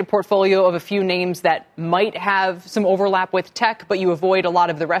concentrated portfolio of a few names that might have some overlap with tech, but you avoid a lot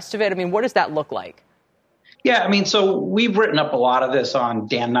of the rest of it? I mean, what does that look like? Yeah, I mean, so we've written up a lot of this on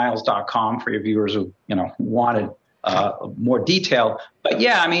danniles.com for your viewers who, wanted more detail. But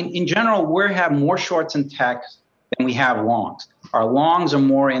yeah, I mean, in general, we have more shorts in tech than we have longs. Our longs are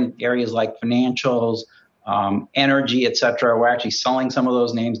more in areas like financials, energy, et cetera. We're actually selling some of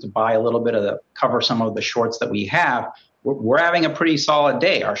those names to buy a little bit of cover some of the shorts that we have. We're having a pretty solid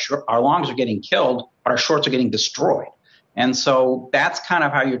day. Our longs are getting killed, but our shorts are getting destroyed. And so that's kind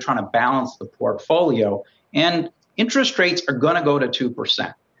of how you're trying to balance the portfolio. And interest rates are going to go to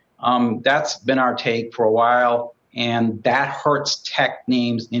 2%. That's been our take for a while. and that hurts tech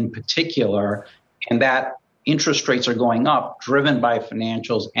names in particular, and that interest rates are going up, driven by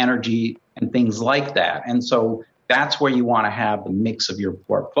financials, energy, and things like that. And so that's where you want to have the mix of your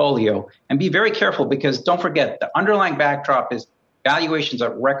portfolio and be very careful, because don't forget, the underlying backdrop is valuations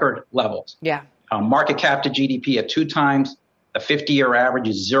at record levels. Yeah. Market cap to GDP at 2 times. The 50-year average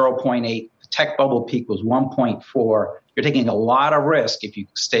is 0.8. The tech bubble peak was 1.4. You're taking a lot of risk if you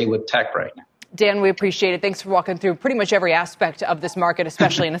stay with tech right now. Dan, we appreciate it. Thanks for walking through pretty much every aspect of this market,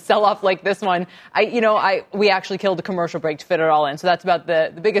 especially in a sell-off like this one. We actually killed a commercial break to fit it all in, so that's about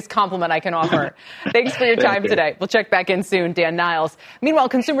the biggest compliment I can offer. Thanks for your time today. We'll check back in soon. Dan Niles. Meanwhile,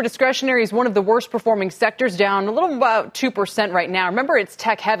 consumer discretionary is one of the worst performing sectors, down a little about 2% right now. Remember, it's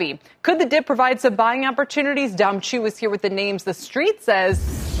tech heavy. Could the dip provide some buying opportunities? Dom Chu is here with the names the street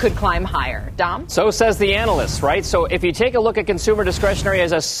says could climb higher. Dom? So says the analysts, right? So if you take a look at consumer discretionary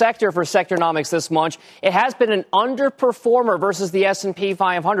as a sector for Sectornomics this month, it has been an underperformer versus the S&P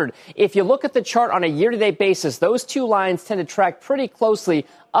 500. If you look at the chart on a year-to-date basis, those two lines tend to track pretty closely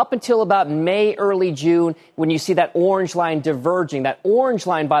up until about May, early June, when you see that orange line diverging. That orange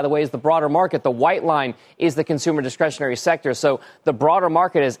line, by the way, is the broader market. The white line is the consumer discretionary sector. So the broader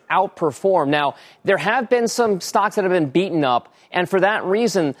market has outperformed. Now, there have been some stocks that have been beaten up, and for that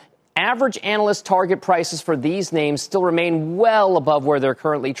reason, average analyst target prices for these names still remain well above where they're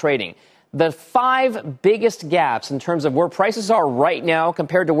currently trading. The 5 biggest gaps in terms of where prices are right now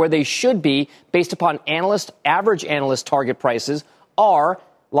compared to where they should be based upon average analyst target prices are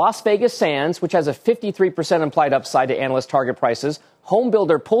Las Vegas Sands, which has a 53% implied upside to analyst target prices, Home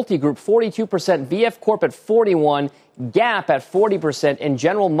Builder Pulte Group 42%, VF Corp at 41%, Gap at 40%, and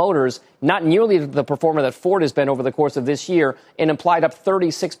General Motors, not nearly the performer that Ford has been over the course of this year, and implied up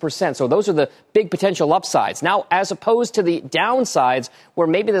 36%. So those are the big potential upsides. Now, as opposed to the downsides, where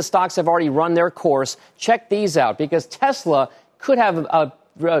maybe the stocks have already run their course, check these out, because Tesla could have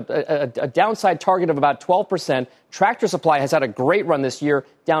a downside target of about 12%. Tractor Supply has had a great run this year,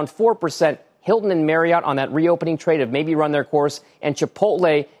 down 4%. Hilton and Marriott on that reopening trade have maybe run their course. And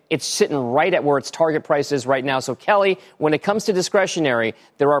Chipotle, it's sitting right at where its target price is right now. So, Kelly, when it comes to discretionary,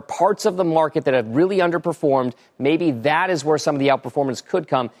 there are parts of the market that have really underperformed. Maybe that is where some of the outperformance could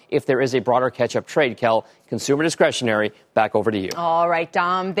come if there is a broader catch-up trade. Kel, consumer discretionary, back over to you. All right,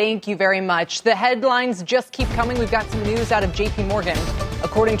 Dom, thank you very much. The headlines just keep coming. We've got some news out of J.P. Morgan.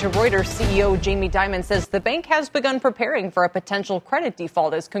 According to Reuters, CEO Jamie Dimon says the bank has begun preparing for a potential credit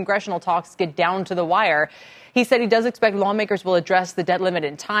default as congressional talks get down to the wire. He said he does expect lawmakers will address the debt limit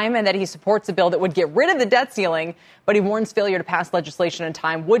in time and that he supports a bill that would get rid of the debt ceiling, but he warns failure to pass legislation in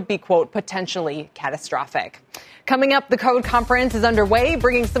time would be, quote, potentially catastrophic. Coming up, the Code Conference is underway,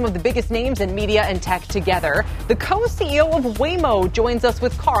 bringing some of the biggest names in media and tech together. The co-CEO of Waymo joins us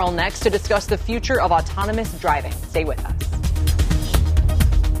with Carl next to discuss the future of autonomous driving. Stay with us.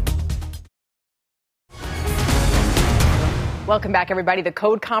 Welcome back, everybody. The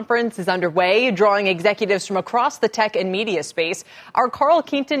Code Conference is underway, drawing executives from across the tech and media space. Our Carl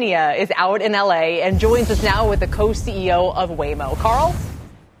Quintanilla is out in L.A. and joins us now with the co-CEO of Waymo. Carl?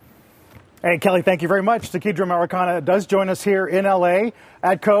 Hey, Kelly, thank you very much. Takidra Maricana does join us here in L.A.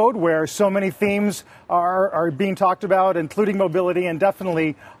 at Code, where so many themes are being talked about, including mobility and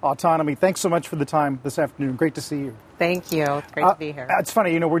definitely autonomy. Thanks so much for the time this afternoon. Great to see you. Thank you. It's great to be here. It's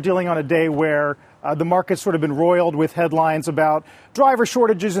funny, we're dealing on a day where the market's sort of been roiled with headlines about driver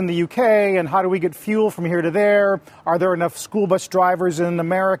shortages in the UK and how do we get fuel from here to there? Are there enough school bus drivers in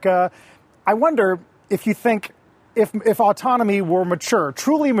America? I wonder if you think if autonomy were mature,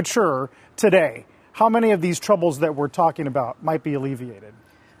 truly mature today, how many of these troubles that we're talking about might be alleviated?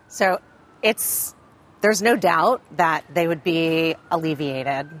 So there's no doubt that they would be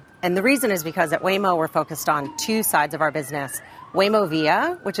alleviated. And the reason is because at Waymo, we're focused on two sides of our business. Waymo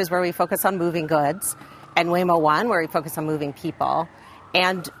Via, which is where we focus on moving goods, and Waymo One, where we focus on moving people.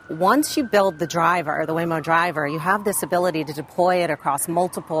 And once you build the driver, the Waymo driver, you have this ability to deploy it across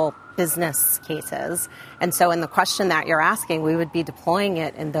multiple business cases. And so in the question that you're asking, we would be deploying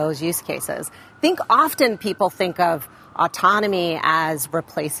it in those use cases. Often people think of autonomy as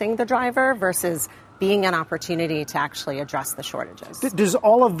replacing the driver versus being an opportunity to actually address the shortages. Does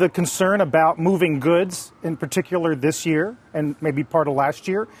all of the concern about moving goods, in particular this year, and maybe part of last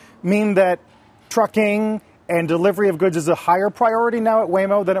year, mean that trucking and delivery of goods is a higher priority now at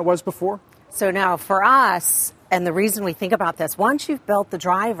Waymo than it was before? So now for us, and the reason we think about this, once you've built the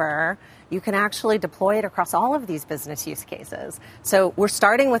driver, you can actually deploy it across all of these business use cases. So we're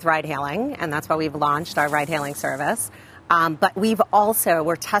starting with ride-hailing, and that's why we've launched our ride-hailing service. But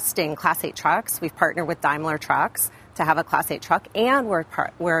we're testing Class 8 trucks. We've partnered with Daimler Trucks. to have a Class 8 truck, and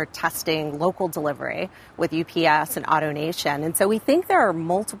we're testing local delivery with UPS and AutoNation. And so we think there are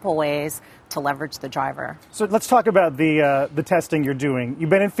multiple ways to leverage the driver. So let's talk about the testing you're doing. You've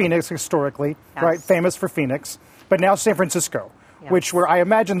been in Phoenix historically, Yes. right? Famous for Phoenix, but now San Francisco, Yes. where I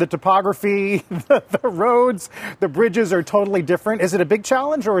imagine the topography, the roads, the bridges are totally different. Is it a big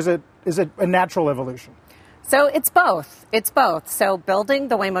challenge, or is it a natural evolution? So it's both. It's both. So building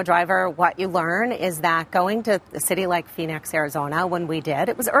the Waymo driver, what you learn is that going to a city like Phoenix, Arizona, when we did,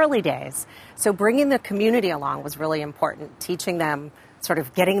 it was early days. So bringing the community along was really important, teaching them, sort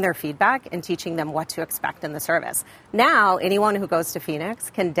of getting their feedback and teaching them what to expect in the service. Now, anyone who goes to Phoenix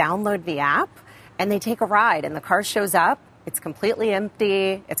can download the app and they take a ride and the car shows up. It's completely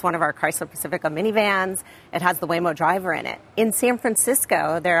empty. It's one of our Chrysler Pacifica minivans. It has the Waymo driver in it. In San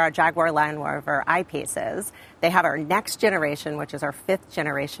Francisco, there are Jaguar Land Rover I-Paces. They have our next generation, which is our 5th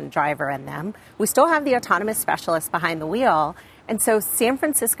generation driver in them. We still have the autonomous specialist behind the wheel. And so San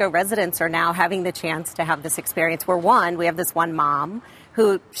Francisco residents are now having the chance to have this experience where, we have this one mom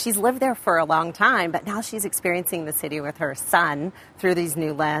who she's lived there for a long time, but now she's experiencing the city with her son through these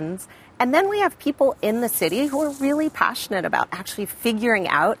new lenses. And then we have people in the city who are really passionate about actually figuring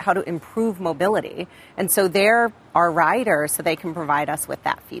out how to improve mobility. And so they're our riders, so they can provide us with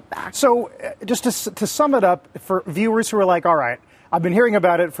that feedback. So just to sum it up for viewers who are like, all right, I've been hearing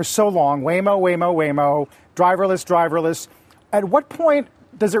about it for so long, Waymo, driverless. At what point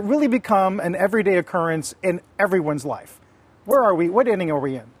does it really become an everyday occurrence in everyone's life? Where are we? What inning are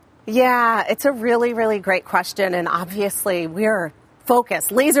we in? Yeah, it's a really, really great question. And obviously we're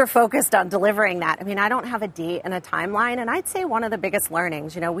laser focused on delivering that. I mean, I don't have a date and a timeline. And I'd say one of the biggest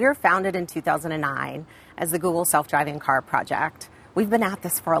learnings, we were founded in 2009 as the Google Self-Driving Car Project. We've been at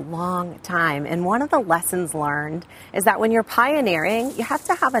this for a long time. And one of the lessons learned is that when you're pioneering, you have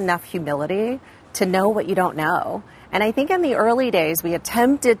to have enough humility to know what you don't know. And I think in the early days, we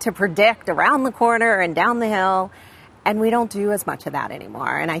attempted to predict around the corner and down the hill, and we don't do as much of that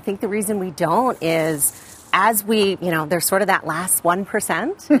anymore. And I think the reason we don't is as we, there's sort of that last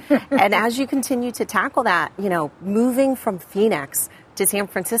 1%. And as you continue to tackle that, moving from Phoenix to San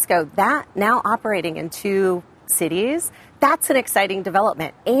Francisco, that now operating in 2 cities, that's an exciting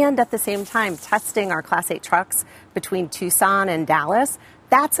development. And at the same time, testing our Class 8 trucks between Tucson and Dallas,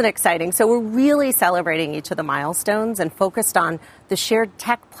 that's an exciting. So we're really celebrating each of the milestones and focused on the shared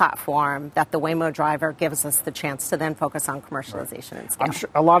tech platform that the Waymo driver gives us the chance to then focus on commercialization and scale. I'm sure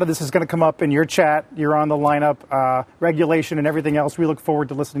a lot of this is going to come up in your chat. You're on the lineup, regulation and everything else. We look forward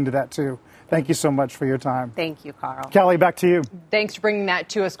to listening to that, too. Thank you so much for your time. Thank you, Carl. Kelly, back to you. Thanks for bringing that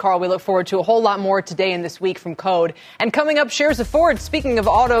to us, Carl. We look forward to a whole lot more today and this week from Code. And coming up, shares of Ford. Speaking of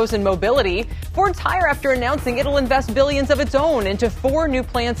autos and mobility, Ford's higher after announcing it'll invest billions of its own into 4 new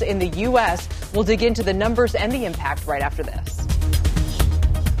plants in the U.S. We'll dig into the numbers and the impact right after this.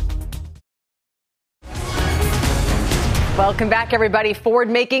 Welcome back, everybody. Ford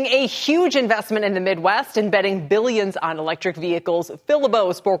making a huge investment in the Midwest and betting billions on electric vehicles. Phil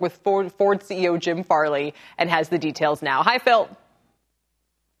LeBeau spoke with Ford CEO Jim Farley and has the details now. Hi, Phil.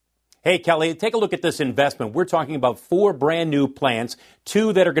 Hey, Kelly, take a look at this investment. We're talking about 4 brand new plants,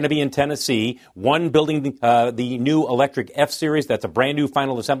 2 that are going to be in Tennessee, 1 building the new electric F-Series. That's a brand new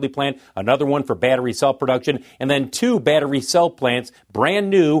final assembly plant, another one for battery cell production, and then 2 battery cell plants,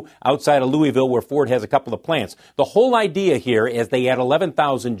 brand new outside of Louisville where Ford has a couple of plants. The whole idea here, as they add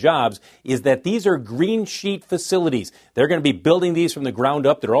 11,000 jobs, is that these are green sheet facilities. They're going to be building these from the ground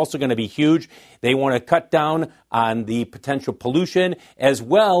up. They're also going to be huge. They want to cut down on the potential pollution as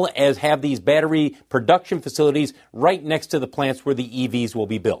well as have these battery production facilities right next to the plants where the EVs will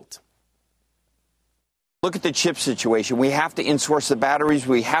be built. Look at the chip situation. We have to insource the batteries.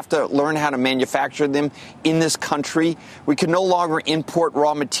 We have to learn how to manufacture them in this country. We can no longer import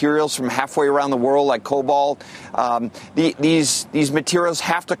raw materials from halfway around the world like cobalt. These materials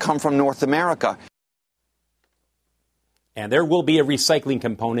have to come from North America. And there will be a recycling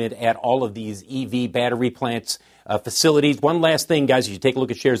component at all of these EV battery plants facilities. One last thing, guys, as you take a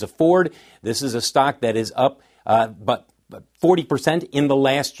look at shares of Ford, this is a stock that is up but 40% in the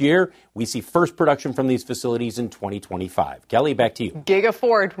last year. We see first production from these facilities in 2025. Kelly, back to you. Giga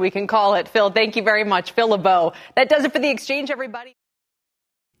Ford, we can call it. Phil, thank you very much. Phil LeBeau. That does it for The Exchange, everybody.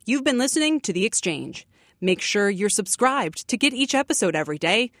 You've been listening to The Exchange. Make sure you're subscribed to get each episode every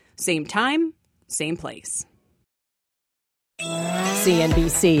day. Same time, same place.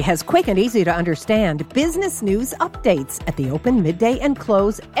 CNBC has quick and easy to understand business news updates at the open, midday, and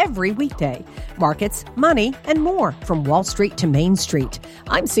close every weekday. Markets, money, and more from Wall Street to Main Street.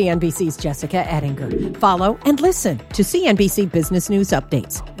 I'm CNBC's Jessica Ettinger. Follow and listen to CNBC Business News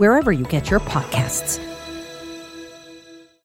Updates wherever you get your podcasts.